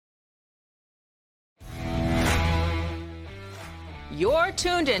You're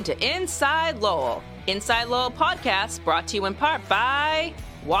tuned into Inside Lowell. Inside Lowell podcast brought to you in part by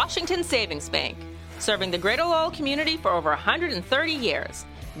Washington Savings Bank, serving the greater Lowell community for over 130 years.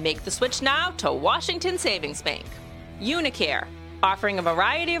 Make the switch now to Washington Savings Bank. Unicare, offering a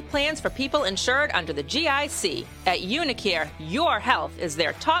variety of plans for people insured under the GIC. At Unicare, your health is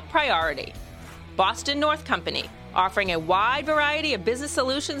their top priority. Boston North Company, offering a wide variety of business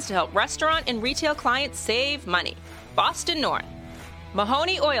solutions to help restaurant and retail clients save money. Boston North.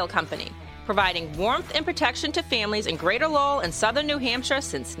 Mahoney Oil Company, providing warmth and protection to families in Greater Lowell and Southern New Hampshire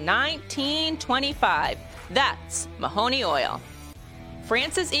since 1925. That's Mahoney Oil.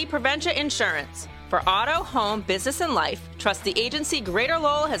 Francis E. Preventia Insurance. For auto, home, business, and life, trust the agency Greater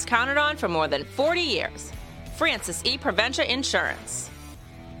Lowell has counted on for more than 40 years. Francis E. Preventia Insurance.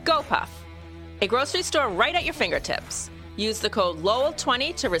 GoPuff, a grocery store right at your fingertips. Use the code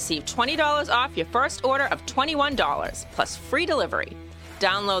Lowell20 to receive $20 off your first order of $21, plus free delivery.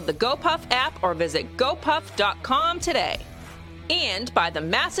 Download the GoPuff app or visit gopuff.com today. And by the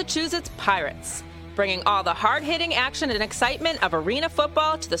Massachusetts Pirates, bringing all the hard-hitting action and excitement of arena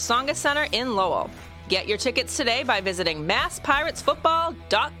football to the Tsonga Center in Lowell. Get your tickets today by visiting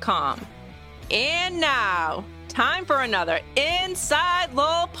masspirates.football.com. And now, time for another Inside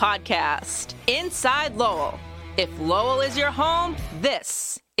Lowell podcast. Inside Lowell. If Lowell is your home,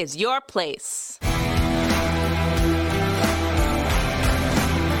 this is your place.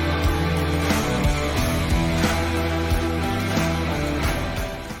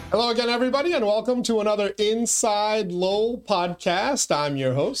 Hello again, everybody, and welcome to another Inside Lowell podcast. I'm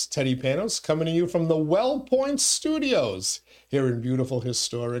your host, Teddy Panos, coming to you from the Wellpoint Studios here in beautiful,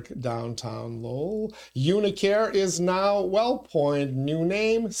 historic downtown Lowell. Unicare is now Wellpoint. New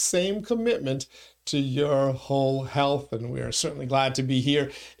name, same commitment to your whole health, and we are certainly glad to be here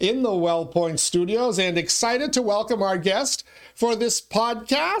in the Wellpoint Studios and excited to welcome our guest for this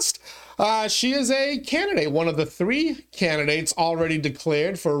podcast. She is a candidate, one of the 3 candidates already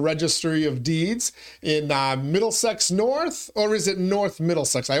declared for Registry of Deeds in Middlesex North, or is it North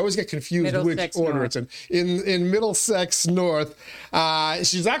Middlesex? I always get confused which order it's in. In Middlesex North.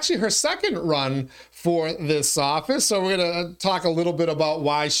 She's actually her second run for this office, so we're going to talk a little bit about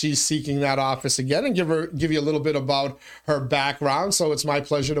why she's seeking that office again and give you a little bit about her background. So it's my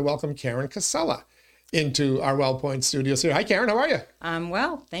pleasure to welcome Karen Cassella into our Wellpoint Studios here. Hi, Karen. How are you? I'm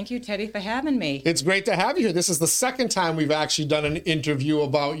well. Thank you, Teddy, for having me. It's great to have you here. This is the second time we've actually done an interview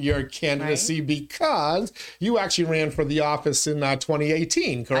about your candidacy, right? Because you actually ran for the office in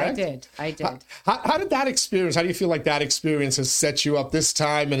 2018, correct? I did. How did that experience, how do you feel like that experience has set you up this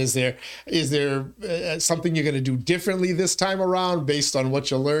time? And is there something you're going to do differently this time around based on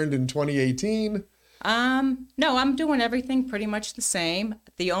what you learned in 2018? No, I'm doing everything pretty much the same.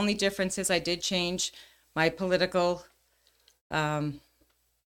 The only difference is I did change my political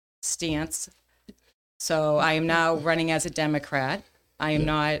stance. So I am now running as a Democrat. I am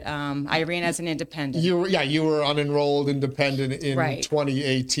not, I ran as an independent. You were unenrolled independent in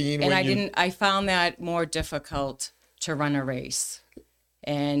 2018. And I found that more difficult to run a race.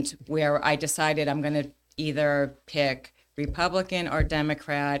 And where I decided I'm going to either pick Republican or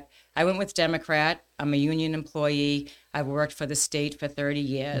Democrat. I went with Democrat. I'm a union employee. I've worked for the state for 30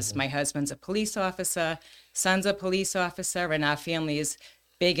 years. Mm-hmm. My husband's a police officer, son's a police officer, and our family is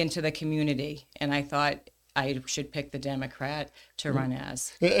big into the community. And I thought I should pick the Democrat to run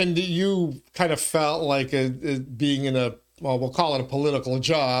as. And you kind of felt like being in we'll call it a political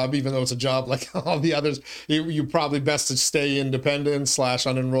job, even though it's a job like all the others, you probably best to stay independent /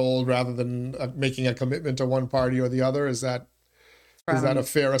 unenrolled rather than making a commitment to one party or the other. Is that a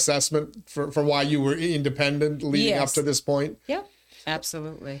fair assessment for why you were independent leading up to this point? Yep,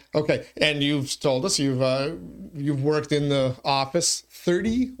 absolutely. Okay, and you've told us you've worked in the office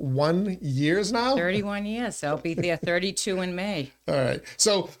 31 years now? 31 years. I'll be there 32 in May. All right.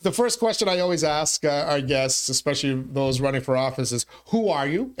 So the first question I always ask our guests, especially those running for office, is who are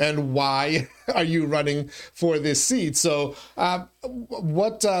you and why are you running for this seat? So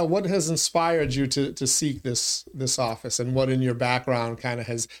what has inspired you to seek this office, and what in your background kind of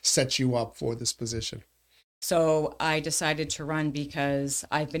has set you up for this position? So I decided to run because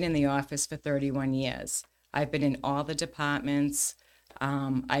I've been in the office for 31 years. I've been in all the departments.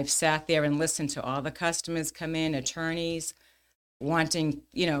 I've sat there and listened to all the customers come in, attorneys wanting,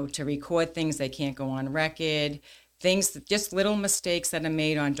 to record things they can't go on record, just little mistakes that are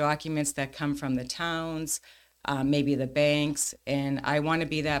made on documents that come from the towns, maybe the banks, and I want to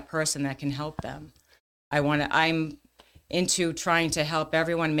be that person that can help them. I'm into trying to help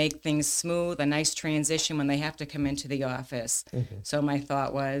everyone make things smooth, a nice transition when they have to come into the office. Mm-hmm. So my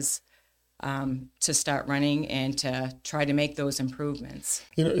thought was, to start running and to try to make those improvements.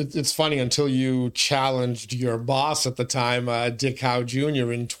 It's funny, until you challenged your boss at the time, Dick Howe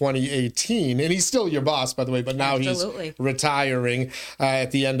Jr. in 2018, and he's still your boss, by the way, but now Absolutely. He's retiring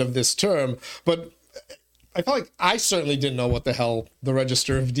at the end of this term. But I felt like I certainly didn't know what the hell the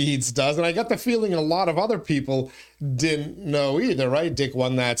Register of Deeds does, and I got the feeling a lot of other people didn't know either, right? Dick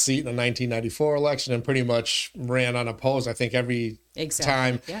won that seat in the 1994 election and pretty much ran unopposed, I think, every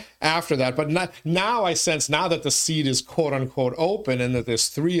time after that. But now I sense, now that the seat is quote-unquote open and that there's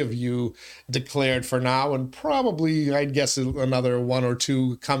 3 of you declared for now, and probably, I'd guess, another 1 or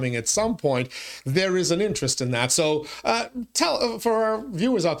 2 coming at some point, there is an interest in that. So tell, for our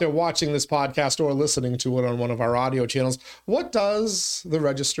viewers out there watching this podcast or listening to it on one of our audio channels, what does the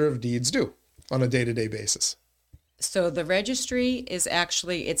Register of Deeds do on a day-to-day basis? So the registry is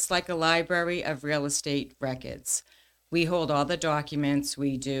actually, it's like a library of real estate records. We hold all the documents.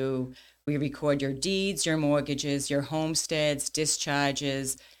 We record your deeds, your mortgages, your homesteads,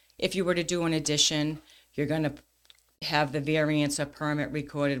 discharges. If you were to do an addition, you're going to have the variance or permit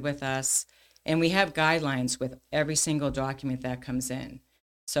recorded with us. And we have guidelines with every single document that comes in.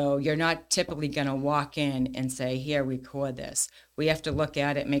 So you're not typically going to walk in and say, here, record this. We have to look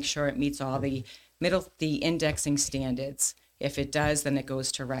at it, make sure it meets all the indexing standards. If it does, then it goes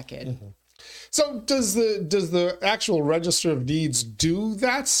to record. Mm-hmm. So does the actual Register of Deeds do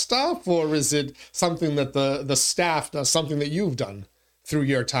that stuff, or is it something that the staff does, something that you've done through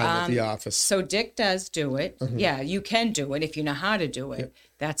your time at the office? So Dick does do it. Mm-hmm. Yeah, you can do it if you know how to do it. Yep.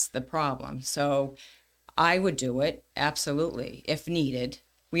 That's the problem. So I would do it, absolutely, if needed.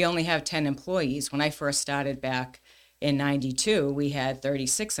 We only have 10 employees. When I first started back in 92, we had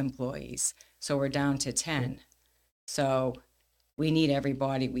 36 employees. So we're down to 10. Mm-hmm. So we need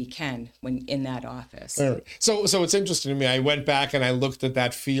everybody we can when in that office. All right. So it's interesting to me. I went back and I looked at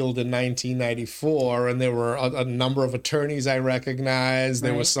that field in 1994, and there were a number of attorneys I recognized.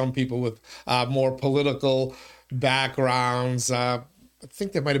 There were some people with more political backgrounds. I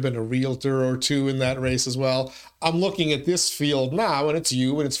think there might have been a realtor or 2 in that race as well. I'm looking at this field now, and it's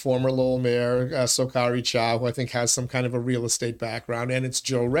you and it's former Lowell Mayor Sokari Chow, who I think has some kind of a real estate background, and it's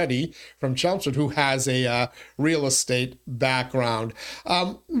Joe Reddy from Chelmsford, who has a real estate background.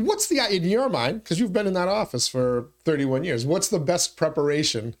 What's in your mind, because you've been in that office for 31 years, what's the best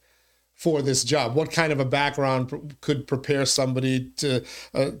preparation for this job? What kind of a background could prepare somebody to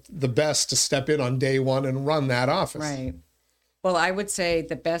the best to step in on day one and run that office? Right. Well, I would say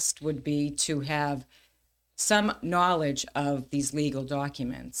the best would be to have some knowledge of these legal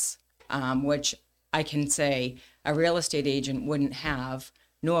documents, which I can say a real estate agent wouldn't have,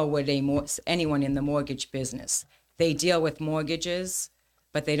 nor would anyone in the mortgage business. They deal with mortgages,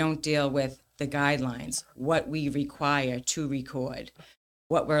 but they don't deal with the guidelines, what we require to record,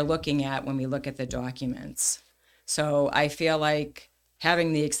 what we're looking at when we look at the documents. So I feel like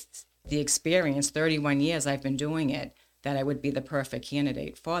having the experience, 31 years I've been doing it, that I would be the perfect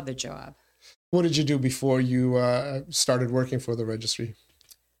candidate for the job. What did you do before you started working for the registry?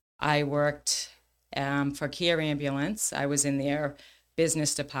 I worked for Care Ambulance. I was in their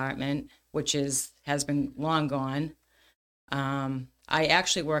business department, which has been long gone. I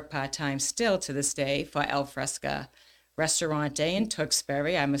actually work part-time still to this day for El Fresca Restaurante in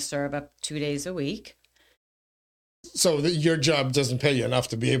Tewksbury. I'm a server 2 days a week. So your job doesn't pay you enough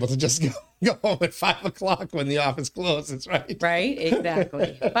to be able to just go home at 5 o'clock when the office closes, right? Right,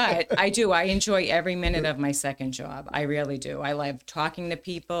 exactly. But I enjoy every minute of my second job. I really do. I love talking to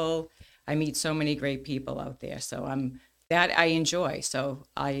people. I meet so many great people out there. So I enjoy. So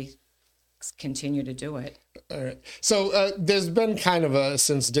I continue to do it. All right. So there's been kind of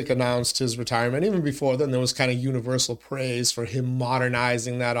since Dick announced his retirement, even before then, there was kind of universal praise for him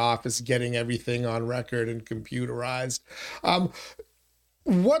modernizing that office, getting everything on record and computerized.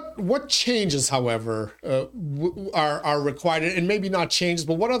 What changes, however, are required, and maybe not changes,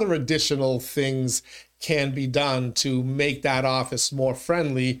 but what other additional things can be done to make that office more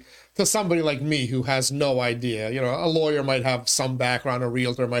friendly to somebody like me who has no idea? You know, a lawyer might have some background, a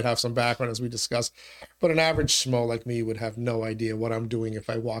realtor might have some background, as we discussed, but an average schmo like me would have no idea what I'm doing if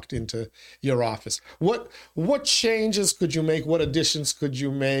I walked into your office. What changes could you make? What additions could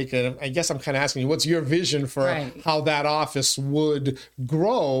you make? And I guess I'm kind of asking you, what's your vision for how that office would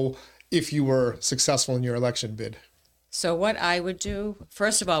grow if you were successful in your election bid? So what I would do,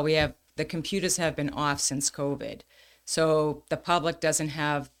 first of all, the computers have been off since COVID. So the public doesn't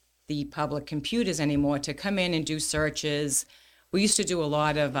have the public computers anymore to come in and do searches. We used to do a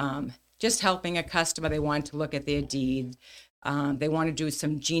lot of just helping a customer. They wanted to look at their deed. They want to do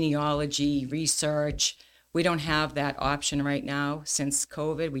some genealogy research. We don't have that option right now since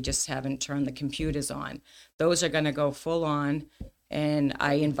COVID. We just haven't turned the computers on. Those are going to go full on. And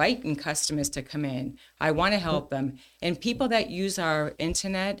I invite customers to come in. I want to help them. And people that use our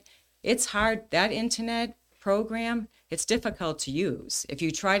internet, it's hard. That internet program, it's difficult to use. If you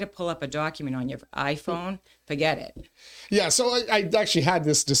try to pull up a document on your iPhone, forget it. Yeah, so I actually had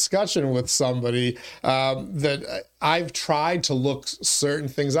this discussion with somebody that I've tried to look certain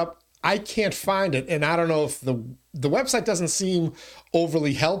things up. I can't find it, and I don't know if the website doesn't seem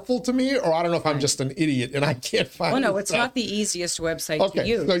overly helpful to me, or I don't know if I'm just an idiot and I can't find it. Well, no, it's not the easiest website to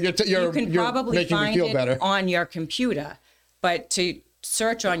use. So you can probably find it on your computer, but to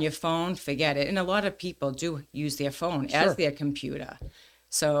search on your phone, forget it. And a lot of people do use their phone as their computer.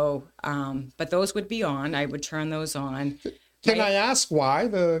 So, but those would be on. I would turn those on. Can I ask why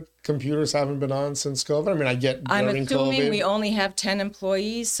the computers haven't been on since COVID? I mean, I get during COVID. I'm assuming we only have 10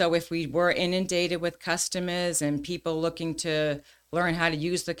 employees. So if we were inundated with customers and people looking to learn how to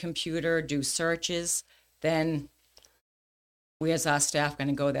use the computer, do searches, then where's our staff going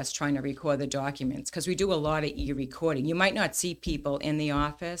to go that's trying to record the documents? Because we do a lot of e-recording. You might not see people in the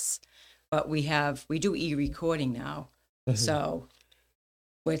office, but we do e-recording now. Mm-hmm. So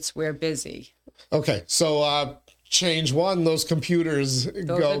we're busy. Okay. So, change one, those computers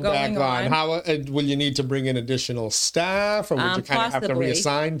go back on. How will you need to bring in additional staff, or would you kind of have to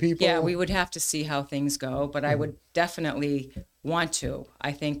reassign people? Yeah, we would have to see how things go, but I would definitely want to.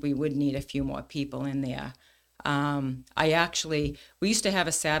 I think we would need a few more people in there. We used to have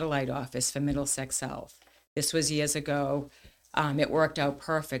a satellite office for Middlesex South. This was years ago. It worked out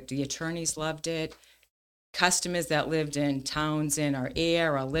perfect. The attorneys loved it. Customers that lived in Townsend or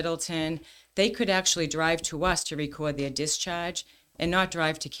Air or Littleton, they could actually drive to us to record their discharge and not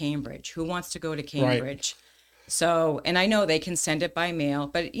drive to Cambridge. Who wants to go to Cambridge? Right. So, and I know they can send it by mail,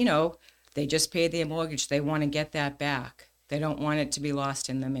 but they just paid their mortgage. They want to get that back. They don't want it to be lost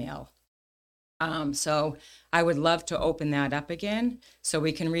in the mail. So I would love to open that up again so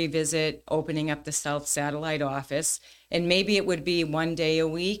we can revisit opening up the South Satellite office. And maybe it would be one day a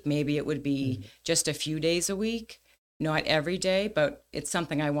week. Maybe it would be just a few days a week. Not every day, but it's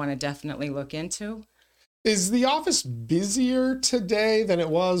something I want to definitely look into. Is the office busier today than it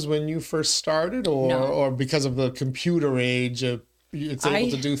was when you first started, or because of the computer age, it's able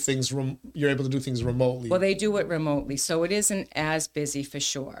to do things? You're able to do things remotely. Well, they do it remotely, so it isn't as busy for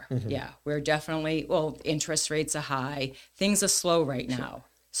sure. Mm-hmm. Yeah, we're definitely. Well, interest rates are high. Things are slow right now,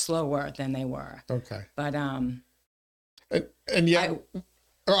 slower than they were. Okay, but and yeah.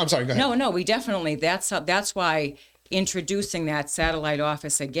 I'm sorry. Go ahead. No, we definitely. That's why introducing that satellite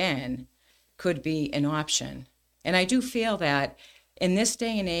office again could be an option. And I do feel that in this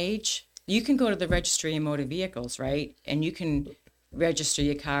day and age, you can go to the Registry of Motor Vehicles, right? And you can register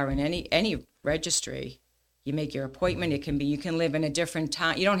your car in any registry. You make your appointment. It can be, you can live in a different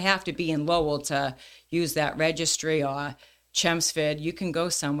town. You don't have to be in Lowell to use that registry or Chelmsford. You can go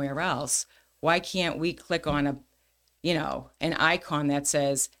somewhere else. Why can't we click on an icon that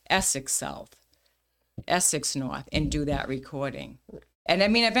says Essex South, Essex North, and do that recording? And I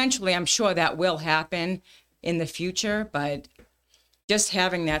mean, eventually I'm sure that will happen in the future, but just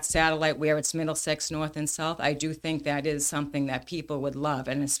having that satellite where it's Middlesex North and South, I do think that is something that people would love,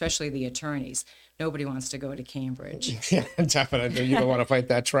 and especially the attorneys. Nobody wants to go to Cambridge. Yeah, definitely. You don't want to fight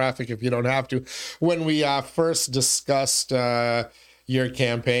that traffic if you don't have to. When we first discussed your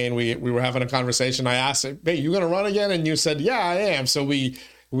campaign, we were having a conversation. I asked, hey, you going to run again? And you said, yeah, I am. So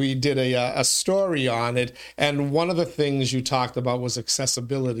we did a story on it, and one of the things you talked about was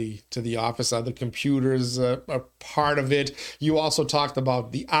accessibility to the office. The computers are part of it. You also talked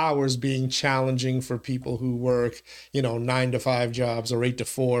about the hours being challenging for people who work, 9 to 5 jobs or 8 to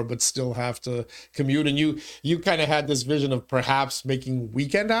 4, but still have to commute. And you kind of had this vision of perhaps making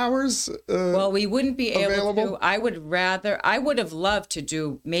weekend hours well, we wouldn't be available. Able to. I would have loved to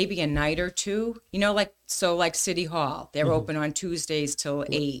do maybe a night or two, like City Hall. They're open on Tuesdays till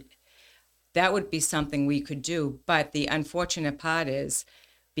 8. That would be something we could do. But the unfortunate part is,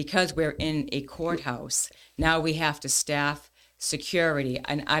 because we're in a courthouse, now we have to staff security,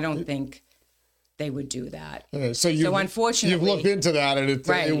 and I don't think they would do that. So unfortunately, you've looked into that, and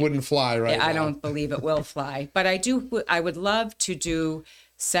it wouldn't fly right now. I don't believe it will fly. But I would love to do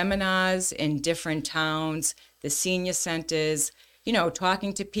seminars in different towns, the senior centers,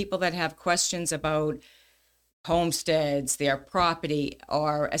 talking to people that have questions about homesteads, their property,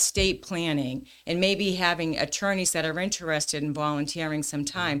 or estate planning, and maybe having attorneys that are interested in volunteering some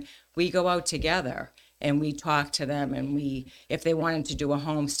time. We go out together and we talk to them, and if they wanted to do a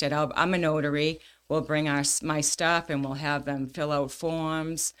homestead, I'm a notary, we'll bring my staff and we'll have them fill out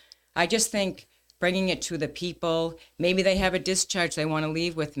forms. I just think bringing it to the people. Maybe they have a discharge they want to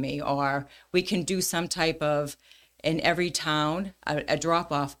leave with me, or we can do some type of, in every town, a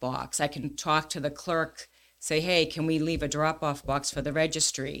drop-off box. I can talk to the clerk, say, hey, can we leave a drop-off box for the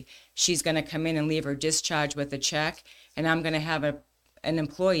registry? She's going to come in and leave her discharge with a check, and I'm going to have an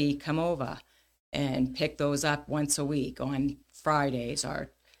employee come over and pick those up once a week on Fridays,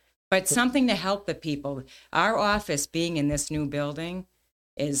 but something to help the people. Our office, being in this new building,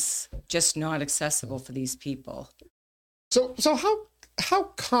 is just not accessible for these people. So how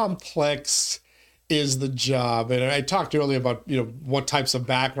complex is the job? And I talked earlier about, what types of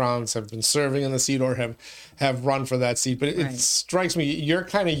backgrounds have been serving in the seat or have run for that seat. But it strikes me you're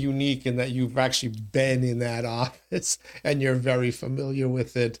kind of unique in that you've actually been in that office and you're very familiar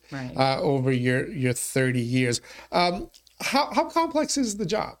with it over your 30 years. How complex is the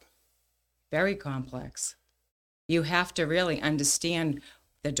job? Very complex. You have to really understand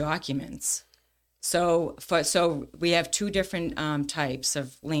the documents. So we have two different types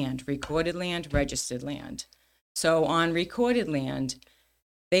of land: recorded land, registered land. So on recorded land,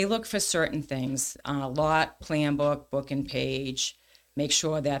 they look for certain things: lot, plan book, book and page. Make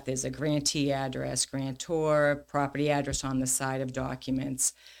sure that there's a grantee address, grantor, property address on the side of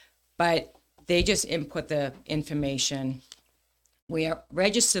documents. But they just input the information. Where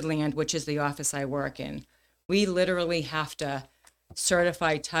registered land, which is the office I work in, we literally have to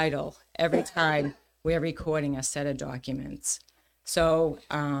certify title every time we're recording a set of documents. So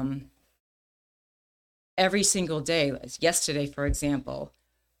every single day, yesterday, for example,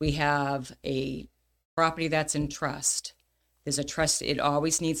 we have a property that's in trust. There's a trust, it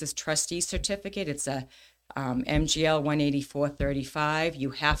always needs a trustee certificate. It's a MGL 18435. You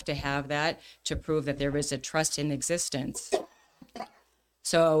have to have that to prove that there is a trust in existence.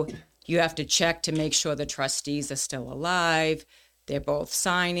 So you have to check to make sure the trustees are still alive. They're both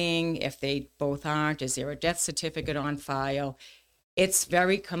signing. If they both aren't, is there a death certificate on file? It's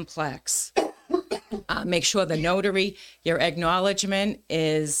very complex. Make sure the notary, your acknowledgement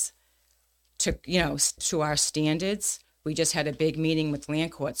is to our standards. We just had a big meeting with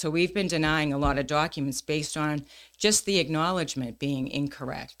Land Court. So we've been denying a lot of documents based on just the acknowledgement being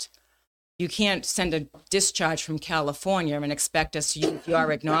incorrect. You can't send a discharge from California and expect us to use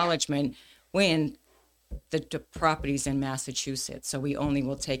your acknowledgement when the property's in Massachusetts. So we only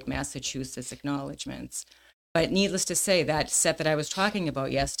will take Massachusetts acknowledgements. But needless to say, that set that I was talking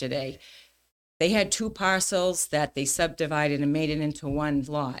about yesterday, they had two parcels that they subdivided and made it into one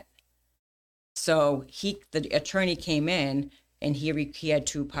lot. So the attorney came in and he had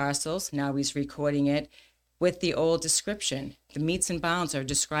two parcels. Now he's recording it with the old description. The meets and bounds are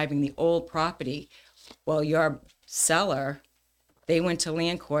describing the old property. Well, your seller, they went to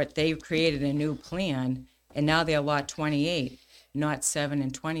Land Court, they created a new plan, and now they're lot 28, not 7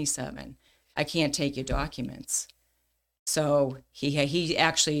 and 27. I can't take your documents. So he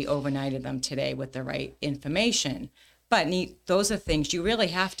actually overnighted them today with the right information. But those are things you really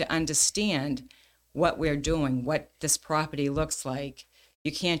have to understand what we're doing, what this property looks like.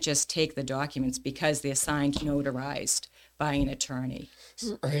 You can't just take the documents because they're signed notarized by an attorney.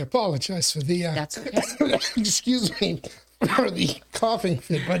 I apologize for the That's okay. excuse me for the coughing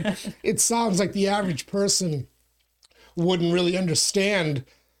fit, but it sounds like the average person wouldn't really understand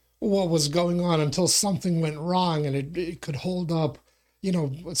what was going on until something went wrong, and it could hold up,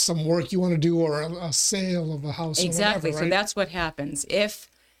 some work you want to do or a sale of a house. Exactly. Or whatever, right? So that's what happens. If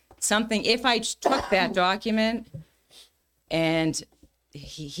I took that document and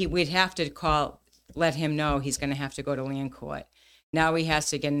we'd have to let him know he's going to have to go to Land Court. Now he has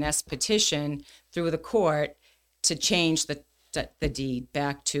to get an S petition through the court to change the deed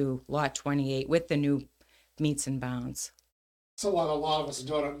back to lot 28 with the new meets and bounds. So a lot of us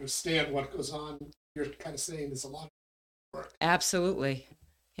don't understand what goes on. You're kind of saying there's a lot of work. Absolutely.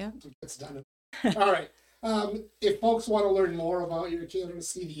 Yeah. It's done. All right. If folks want to learn more about your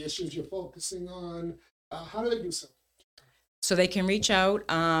candidacy, the issues you're focusing on, how do they do so? So they can reach out.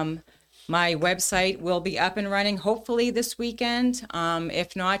 My website will be up and running hopefully this weekend.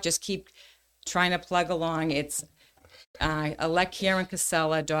 If not, just keep trying to plug along. It's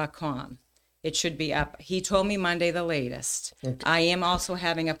electkarencassella.com. It should be up. He told me Monday the latest. Okay. I am also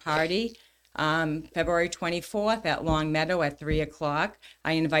having a party February 24th at Long Meadow at 3:00.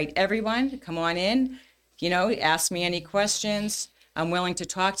 I invite everyone to come on in, ask me any questions. I'm willing to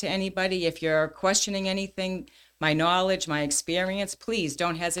talk to anybody. If you're questioning anything, my knowledge, my experience, please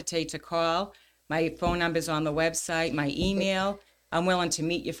don't hesitate to call. My phone number's on the website, my email. I'm willing to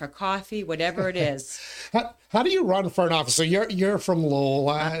meet you for coffee, whatever it is. How do you run for an office? So you're from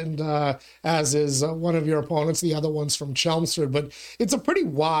Lowell, and as is one of your opponents, the other one's from Chelmsford, but it's a pretty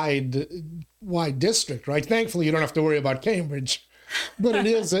wide district, right? Thankfully, you don't have to worry about Cambridge, but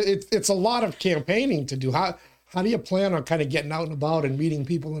it's a lot of campaigning to do. How do you plan on kind of getting out and about and meeting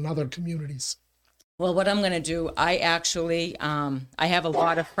people in other communities? Well, what I'm going to do, I actually, I have a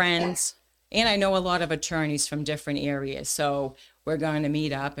lot of friends, and I know a lot of attorneys from different areas. So we're going to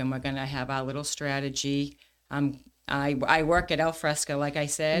meet up, and we're going to have our little strategy. I work at Al Fresco, like I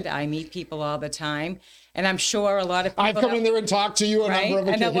said. I meet people all the time, and I'm sure a lot of people... I've come in there and talked to you a number of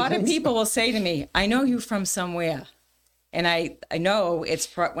occasions. And a lot of people will say to me, I know you from somewhere. And I know it's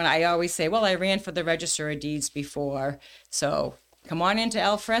when I always say, well, I ran for the Register of Deeds before, so come on into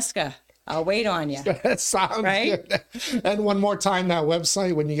Al Fresco. I'll wait on you. That sounds good. And one more time, that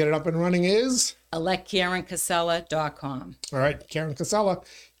website, when you get it up and running, is? electkarencassella.com. All right, Karen Cassella,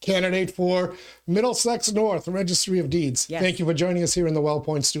 candidate for Middlesex North, Registry of Deeds. Yes. Thank you for joining us here in the Well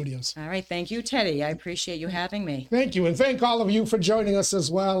Point Studios. All right, thank you, Teddy. I appreciate you having me. Thank you, and thank all of you for joining us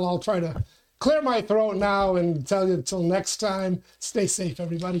as well. I'll try to clear my throat now and tell you until next time, stay safe,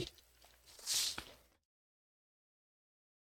 everybody.